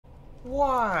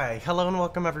Why, hello and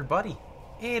welcome everybody.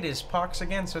 It is Pohx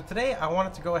again. So today I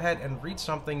wanted to go ahead and read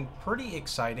something pretty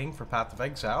exciting for Path of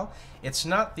Exile. It's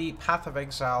not the Path of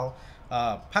Exile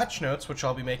patch notes, which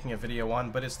I'll be making a video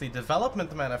on, but it's the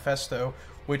development manifesto,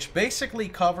 which basically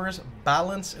covers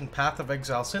balance in Path of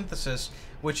Exile synthesis,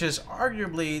 which is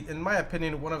arguably, in my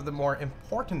opinion, one of the more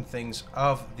important things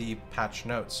of the patch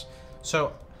notes.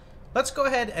 So let's go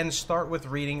ahead and start with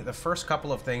reading the first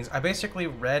couple of things. I basically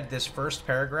read this first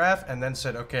paragraph and then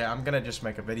said, okay, I'm going to just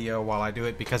make a video while I do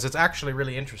it because it's actually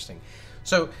really interesting.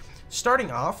 So,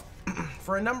 starting off,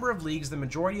 for a number of leagues, the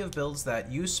majority of builds that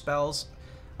use spells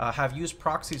have used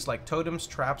proxies like totems,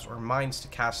 traps, or mines to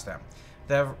cast them.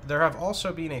 There have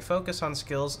also been a focus on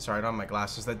skills, sorry, not my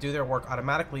glasses, that do their work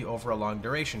automatically over a long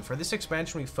duration. For this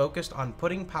expansion, we focused on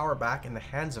putting power back in the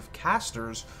hands of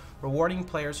casters, rewarding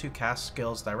players who cast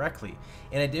skills directly.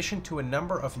 In addition to a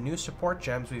number of new support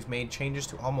gems, we've made changes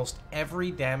to almost every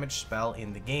damage spell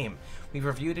in the game. We've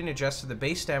reviewed and adjusted the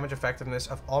base damage effectiveness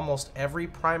of almost every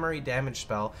primary damage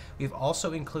spell. We've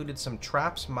also included some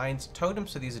traps, mines,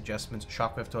 totems to these adjustments,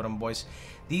 Shockwave Totem Boys.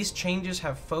 These changes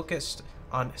have focused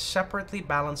on separately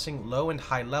balancing low and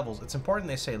high levels. It's important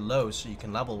they say low so you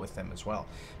can level with them as well.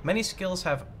 Many skills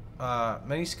have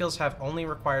only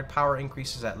required power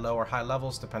increases at low or high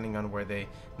levels depending on where they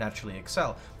naturally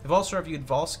excel. We've also reviewed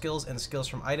Vol skills and skills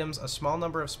from items. A small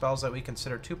number of spells that we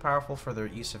consider too powerful for their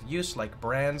ease of use, like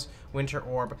Brands, Winter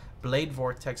Orb, Blade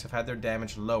Vortex, have had their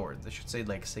damage lowered. They should say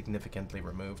like significantly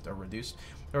removed or reduced.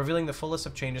 They're revealing the fullest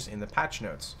of changes in the patch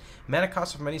notes. Mana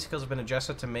cost of many skills have been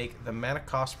adjusted to make the mana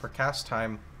cost per cast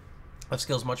time of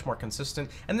skills much more consistent,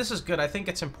 and this is good. I think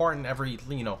it's important every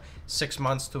 6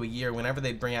 months to a year, whenever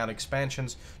they bring out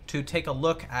expansions, to take a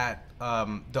look at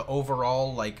the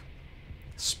overall like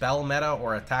spell meta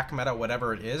or attack meta,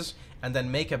 whatever it is, and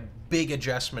then make a big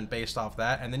adjustment based off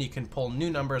that, and then you can pull new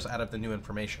numbers out of the new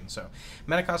information. So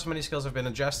mana cost of many skills have been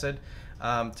adjusted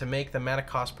to make the mana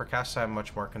cost per cast time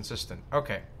much more consistent.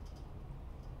 Okay.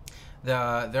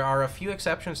 There are a few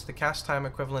exceptions to the cast time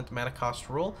equivalent mana cost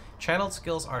rule. Channeled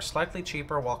skills are slightly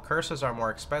cheaper, while curses are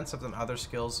more expensive than other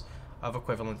skills of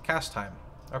equivalent cast time.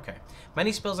 Okay.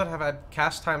 Many spells that have had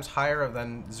cast times higher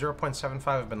than 0.75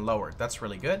 have been lowered. That's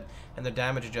really good, and the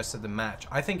damage adjusted to match.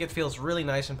 I think it feels really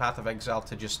nice in Path of Exile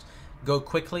to just go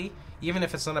quickly. Even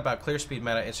if it's not about clear speed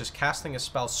meta, it's just casting a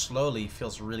spell slowly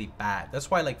feels really bad.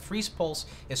 That's why like Freeze Pulse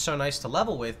is so nice to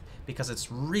level with, because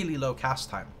it's really low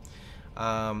cast time.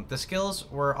 The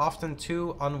skills were often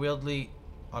too unwieldy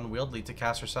to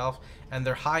cast yourself, and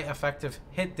their high effective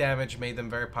hit damage made them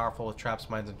very powerful with traps,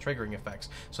 mines, and triggering effects.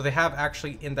 So they have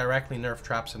actually indirectly nerfed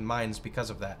traps and mines because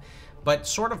of that, but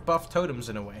sort of buffed totems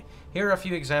in a way. Here are a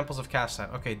few examples of cast time.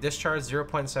 Okay, Discharge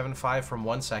 0.75 from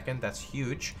 1 second, that's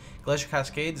huge. Glacial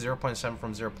Cascade 0.7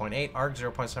 from 0.8, Arc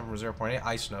 0.7 from 0.8,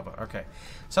 Ice Nova. Okay,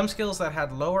 some skills that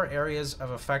had lower areas of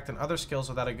effect than other skills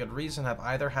without a good reason have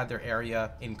either had their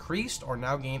area increased or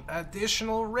now gain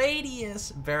additional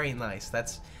radius. Very nice.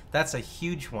 That's a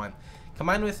huge one.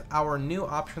 Combined with our new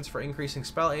options for increasing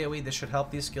spell AoE, this should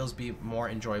help these skills be more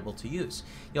enjoyable to use.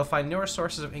 You'll find newer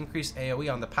sources of increased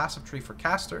AoE on the passive tree for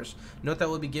casters. Note that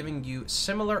we'll be giving you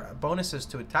similar bonuses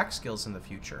to attack skills in the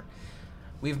future.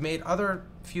 We've made other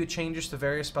few changes to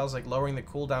various spells, like lowering the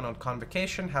cooldown on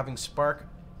Convocation, having Spark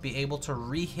be able to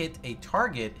re-hit a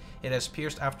target it has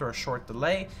pierced after a short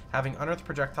delay, having unearthed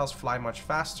projectiles fly much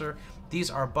faster.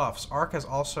 These are buffs. Arc has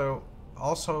also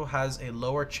has a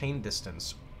lower chain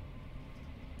distance.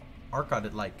 Arc got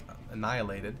it like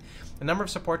annihilated. The number of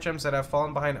support gems that have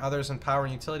fallen behind others in power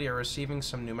and utility are receiving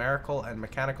some numerical and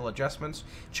mechanical adjustments.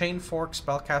 Chain Fork,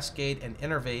 Spell Cascade, and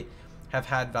Innervate have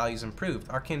had values improved.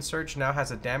 Arcane Surge now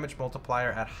has a damage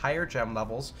multiplier at higher gem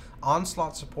levels.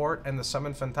 Onslaught support and the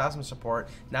Summon Phantasm support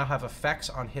now have effects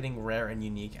on hitting rare and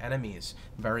unique enemies.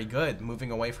 Very good.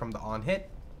 Moving away from the on-hit.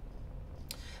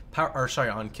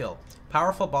 On kill.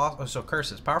 Powerful boss, so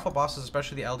curses. Powerful bosses,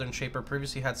 especially the Elden Shaper,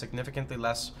 previously had significantly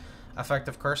less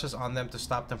effective curses on them to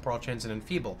stop temporal chains and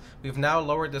enfeeble. We've now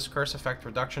lowered this curse effect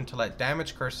reduction to let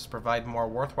damage curses provide more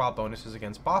worthwhile bonuses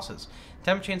against bosses.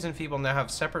 Temp chains and enfeeble now have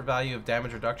separate value of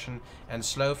damage reduction and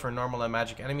slow for normal and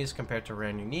magic enemies compared to rare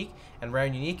and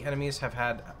unique enemies have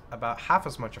had about half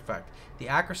as much effect. The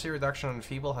accuracy reduction on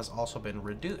enfeeble has also been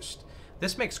reduced.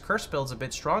 This makes curse builds a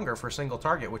bit stronger for a single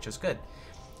target, which is good.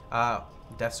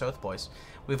 Death's Oath, boys.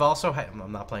 We've also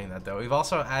I'm not playing that though. We've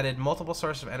also added multiple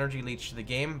sources of energy leech to the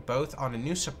game, both on a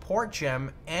new support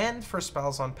gem and for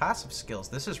spells on passive skills.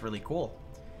 This is really cool.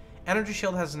 Energy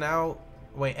Shield has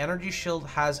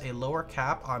a lower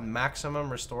cap on maximum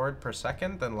restored per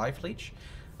second than Life Leech.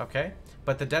 Okay,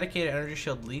 but the dedicated Energy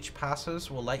Shield Leech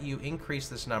passes will let you increase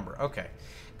this number. Okay,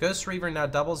 Ghost Reaver now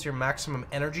doubles your maximum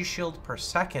energy shield per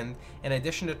second, in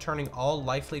addition to turning all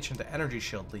Life Leech into Energy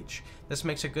Shield Leech. This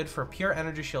makes it good for pure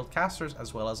energy shield casters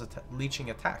as well as leeching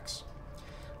attacks.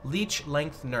 Leech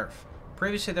Length Nerf.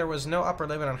 Previously, there was no upper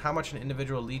limit on how much an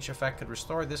individual leech effect could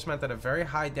restore. This meant that a very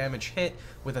high damage hit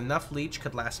with enough leech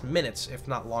could last minutes, if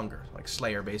not longer, like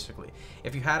Slayer, basically.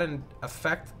 If you had an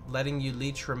effect letting you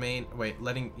leech remain...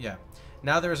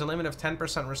 Now there is a limit of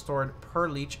 10% restored per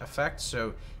leech effect,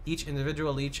 so each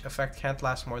individual leech effect can't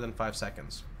last more than 5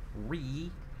 seconds.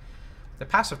 The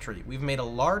passive tree. We've made a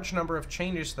large number of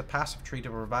changes to the passive tree to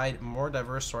provide more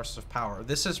diverse sources of power.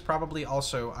 This is probably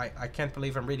also, I can't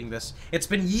believe I'm reading this. It's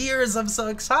been years, I'm so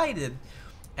excited.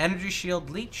 Energy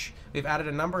Shield Leech. We've added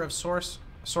a number of sources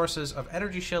of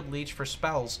Energy Shield Leech for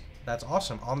spells. That's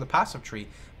awesome. On the passive tree,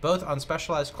 both on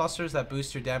specialized clusters that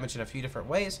boost your damage in a few different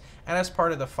ways, and as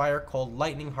part of the Fire, Cold,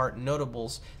 Lightning Heart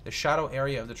notables. The shadow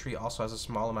area of the tree also has a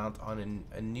small amount on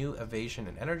a new evasion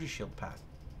and energy shield path.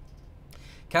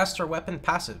 Caster weapon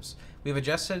passives. We've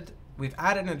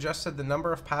added and adjusted the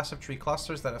number of passive tree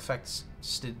clusters that affect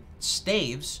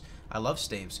staves. I love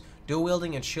staves. Dual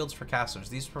wielding and shields for casters.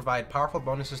 These provide powerful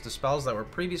bonuses to spells that were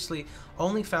previously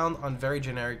only found on very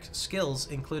generic skills,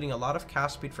 including a lot of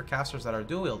cast speed for casters that are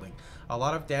dual wielding, a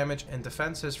lot of damage and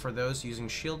defenses for those using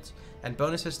shields, and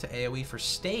bonuses to AoE for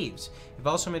staves. We've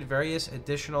also made various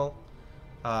additional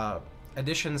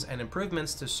additions and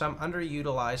improvements to some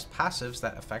underutilized passives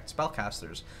that affect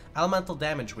spellcasters. Elemental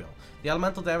Damage Wheel. The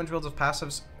elemental damage wheels of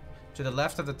passives to the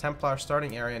left of the Templar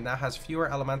starting area now has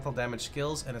fewer elemental damage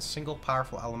skills and a single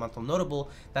powerful elemental notable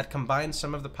that combines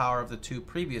some of the power of the 2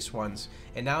 previous ones.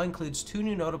 It now includes 2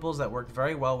 new notables that work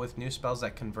very well with new spells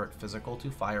that convert physical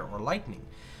to fire or lightning.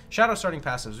 Shadow starting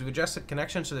passives. We've adjusted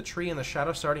connections to the tree in the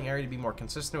shadow starting area to be more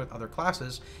consistent with other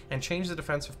classes, and changed the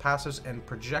defensive passives and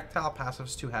projectile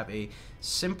passives to have a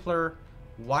simpler,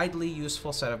 widely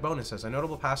useful set of bonuses. A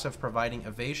notable passive providing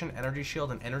evasion, energy shield,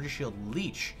 and energy shield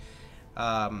leech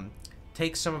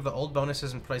takes some of the old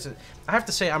bonuses and places. I have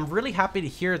to say, I'm really happy to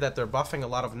hear that they're buffing a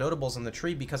lot of notables in the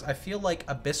tree, because I feel like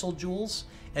abyssal jewels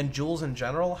and jewels in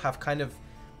general have kind of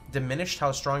diminished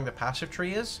how strong the passive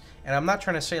tree is. And I'm not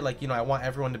trying to say, like, you know, I want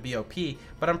everyone to be OP,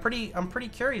 but I'm pretty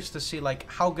curious to see like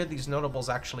how good these notables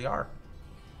actually are.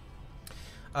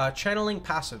 Channeling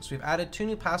passives. We've added 2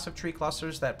 new passive tree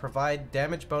clusters that provide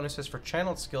damage bonuses for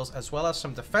channeled skills, as well as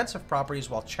some defensive properties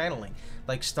while channeling,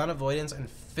 like stun avoidance and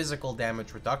physical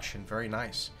damage reduction. Very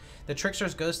nice. The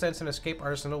Trickster's Ghost Dance and Escape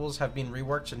Artist notables have been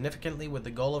reworked significantly with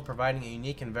the goal of providing a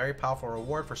unique and very powerful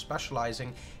reward for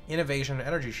specializing in evasion and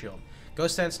energy shield.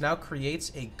 Ghost Dance now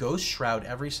creates a Ghost Shroud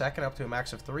every second up to a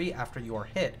max of 3 after you are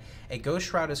hit. A Ghost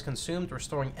Shroud is consumed,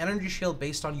 restoring energy shield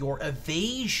based on your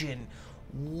evasion.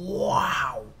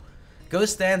 Wow!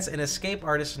 Ghost Dance and Escape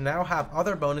Artist now have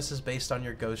other bonuses based on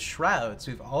your Ghost Shrouds.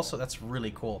 That's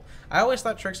really cool. I always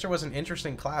thought Trickster was an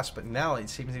interesting class, but now it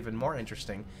seems even more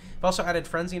interesting. We've also added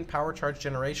Frenzy and Power Charge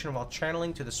generation while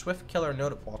channeling to the Swift Killer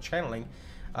notable while channeling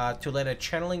to let a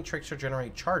channeling Trickster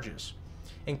generate charges.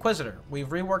 Inquisitor. We've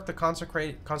reworked the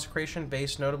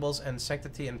consecration-based notables and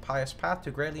Sanctity and Pious Path to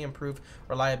greatly improve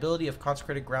reliability of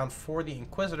consecrated ground for the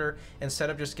Inquisitor, instead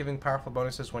of just giving powerful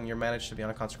bonuses when you're managed to be on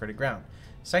a consecrated ground.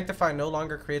 Sanctify no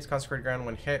longer creates consecrated ground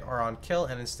when hit or on kill,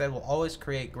 and instead will always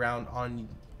create ground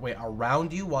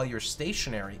around you while you're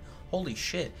stationary. Holy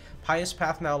shit. Pious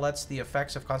Path now lets the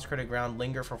effects of consecrated ground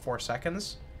linger for 4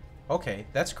 seconds. Okay,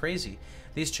 that's crazy.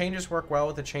 These changes work well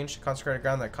with the change to consecrated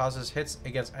ground that causes hits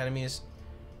against enemies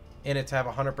in it to have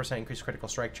 100% increased critical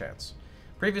strike chance.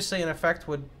 Previously, an effect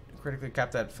would critically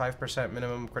capped at 5%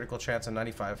 minimum critical chance and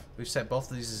 95. We've set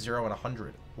both of these as 0 and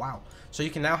 100. Wow. So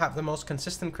you can now have the most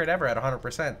consistent crit ever at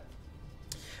 100%.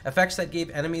 Effects that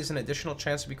gave enemies an additional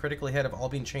chance to be critically hit have all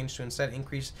been changed to instead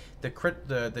increase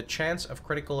the chance of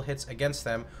critical hits against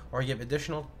them, or give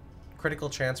additional critical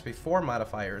chance before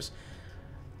modifiers,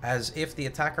 as if the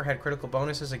attacker had critical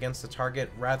bonuses against the target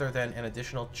rather than an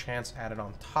additional chance added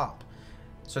on top.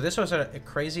 So this was a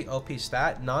crazy OP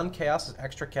stat. Non-chaos is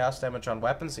extra chaos damage on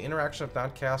weapons. The interaction of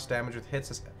non-chaos damage with hits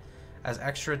is as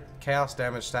extra chaos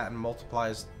damage stat and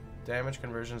multiplies damage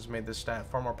conversions, made this stat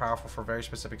far more powerful for very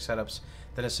specific setups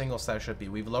than a single stat should be.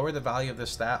 We've lowered the value of this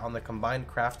stat on the combined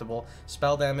craftable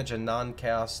spell damage and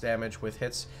non-chaos damage with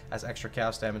hits as extra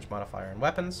chaos damage modifier and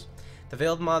weapons. The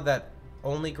Veiled mod that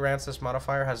only grants this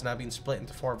modifier has now been split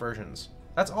into 4 versions.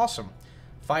 That's awesome.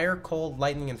 Fire, Cold,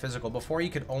 Lightning, and Physical. Before you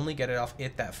could only get it off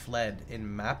It That Fled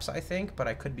in maps, I think, but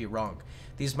I could be wrong.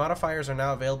 These modifiers are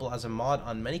now available as a mod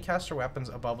on many caster weapons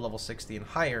above level 60 and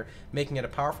higher, making it a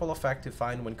powerful effect to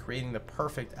find when creating the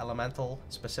perfect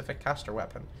elemental-specific caster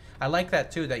weapon. I like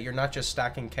that too, that you're not just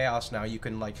stacking Chaos now, you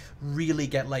can like really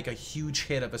get like a huge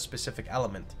hit of a specific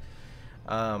element.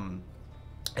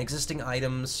 Existing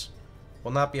items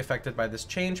will not be affected by this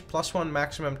change. +1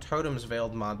 maximum totems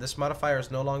veiled mod. This modifier is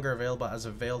no longer available as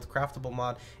a veiled craftable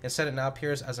mod. Instead, it now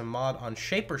appears as a mod on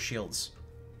shaper shields.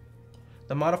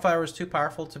 The modifier is too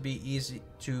powerful to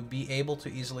be able to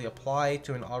easily apply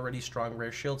to an already strong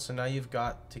rare shield, so now you've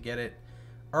got to get it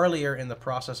earlier in the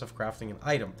process of crafting an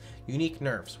item. Unique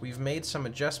nerfs. We've made some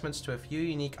adjustments to a few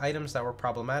unique items that were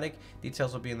problematic.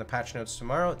 Details will be in the patch notes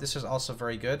tomorrow. This is also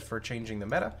very good for changing the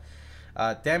meta.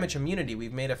 Damage immunity.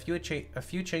 We've made a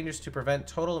few changes to prevent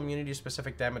total immunity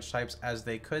specific damage types, as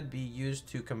they could be used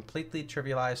to completely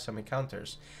trivialize some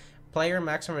encounters. Player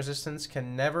maximum resistance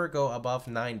can never go above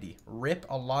 90. Rip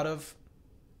a lot of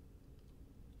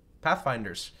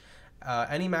Pathfinders.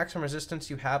 Any maximum resistance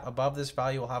you have above this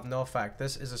value will have no effect.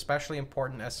 This is especially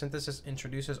important as Synthesis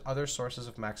introduces other sources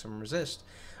of maximum resist.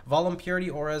 Volumpurity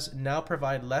auras now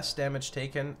provide less damage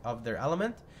taken of their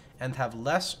element and have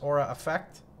less aura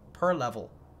effect per level.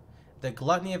 The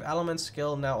Gluttony of Elements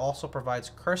skill now also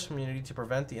provides curse immunity to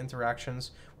prevent the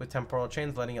interactions with temporal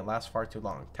chains, letting it last far too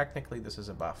long. Technically, this is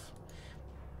a buff.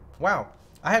 Wow,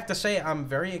 I have to say I'm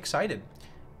very excited.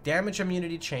 Damage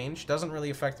immunity change doesn't really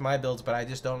affect my builds, but I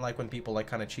just don't like when people like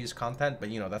kind of cheese content,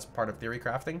 but you know, that's part of theory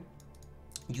crafting.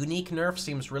 Unique nerf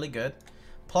seems really good.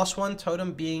 +1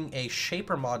 totem being a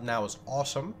shaper mod now is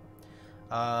awesome.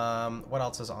 What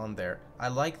else is on there? I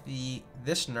like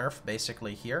this nerf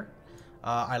basically here.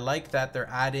 I like that they're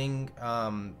adding,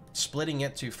 splitting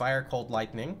it to Fire, Cold,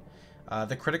 Lightning.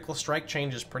 The critical strike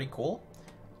change is pretty cool.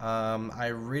 I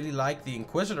really like the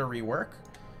Inquisitor rework.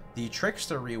 The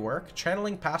Trickster rework.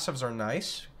 Channeling passives are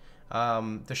nice.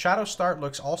 The Shadow Start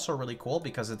looks also really cool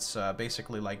because it's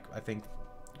basically like, I think,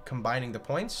 combining the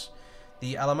points.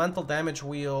 The Elemental Damage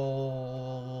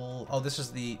Wheel... Oh, this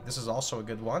is also a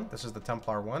good one. This is the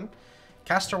Templar one.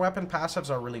 Caster Weapon passives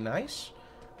are really nice.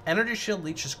 Energy Shield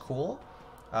Leech is cool,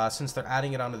 since they're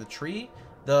adding it onto the tree.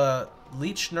 The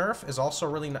Leech nerf is also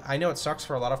really... I know it sucks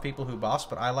for a lot of people who boss,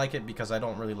 but I like it because I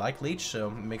don't really like Leech, so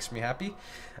it makes me happy.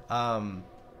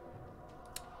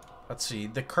 Let's see.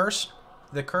 The curse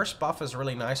buff is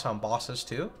really nice on bosses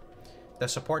too. The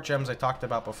support gems I talked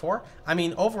about before. I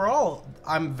mean, overall,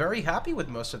 I'm very happy with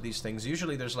most of these things.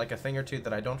 Usually there's like a thing or two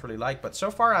that I don't really like, but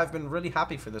so far I've been really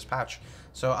happy for this patch.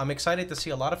 So I'm excited to see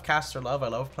a lot of caster love. I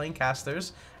love playing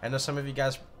casters. I know some of you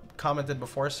guys commented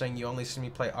before saying you only see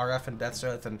me play RF and Death's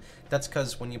Oath, and that's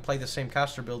because when you play the same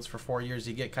caster builds for 4 years,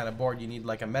 you get kind of bored. You need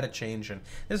like a meta change, and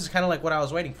this is kind of like what I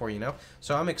was waiting for, you know?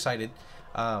 So I'm excited.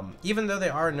 Even though they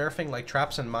are nerfing like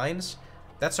traps and mines,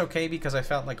 that's okay because I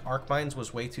felt like Arc Mines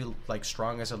was way too like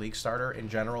strong as a league starter in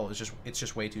general. It's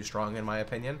just way too strong in my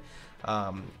opinion.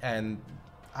 And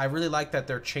I really like that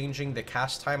they're changing the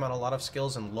cast time on a lot of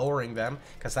skills and lowering them,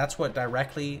 because that's what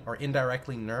directly or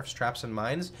indirectly nerfs traps and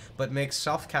mines, but makes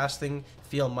self-casting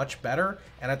feel much better,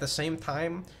 and at the same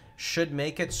time should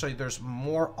make it so there's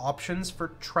more options for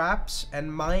traps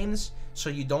and mines, so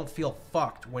you don't feel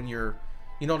fucked when you're,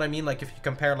 you know what I mean? Like if you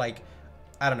compare like,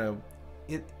 I don't know,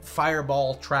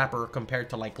 Fireball Trapper compared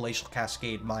to like Glacial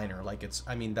Cascade Miner, like it's,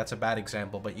 I mean, that's a bad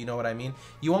example, but you know what I mean?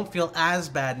 You won't feel as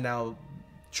bad now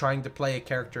trying to play a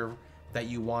character that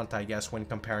you want, I guess, when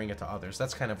comparing it to others.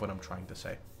 That's kind of what I'm trying to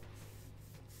say.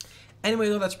 Anyway,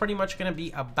 though, that's pretty much going to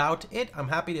be about it. I'm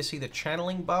happy to see the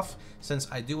channeling buff, since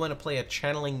I do want to play a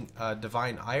channeling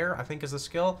Divine Ire, I think is the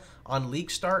skill, on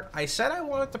League Start. I said I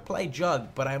wanted to play Jug,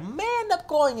 but I may end up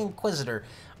going Inquisitor.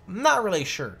 I'm not really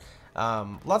sure.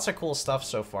 Lots of cool stuff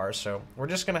so far, so we're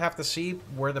just going to have to see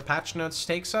where the patch notes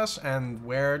takes us and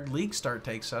where League Start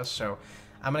takes us, so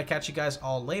I'm going to catch you guys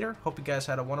all later. Hope you guys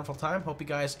had a wonderful time. Hope you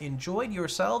guys enjoyed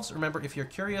yourselves. Remember, if you're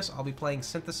curious, I'll be playing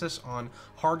Synthesis on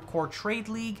Hardcore Trade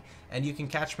League, and you can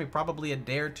catch me probably a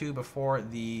day or two before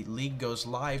the league goes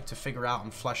live to figure out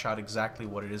and flesh out exactly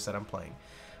what it is that I'm playing.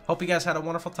 Hope you guys had a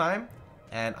wonderful time,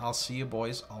 and I'll see you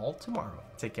boys all tomorrow.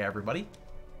 Take care, everybody.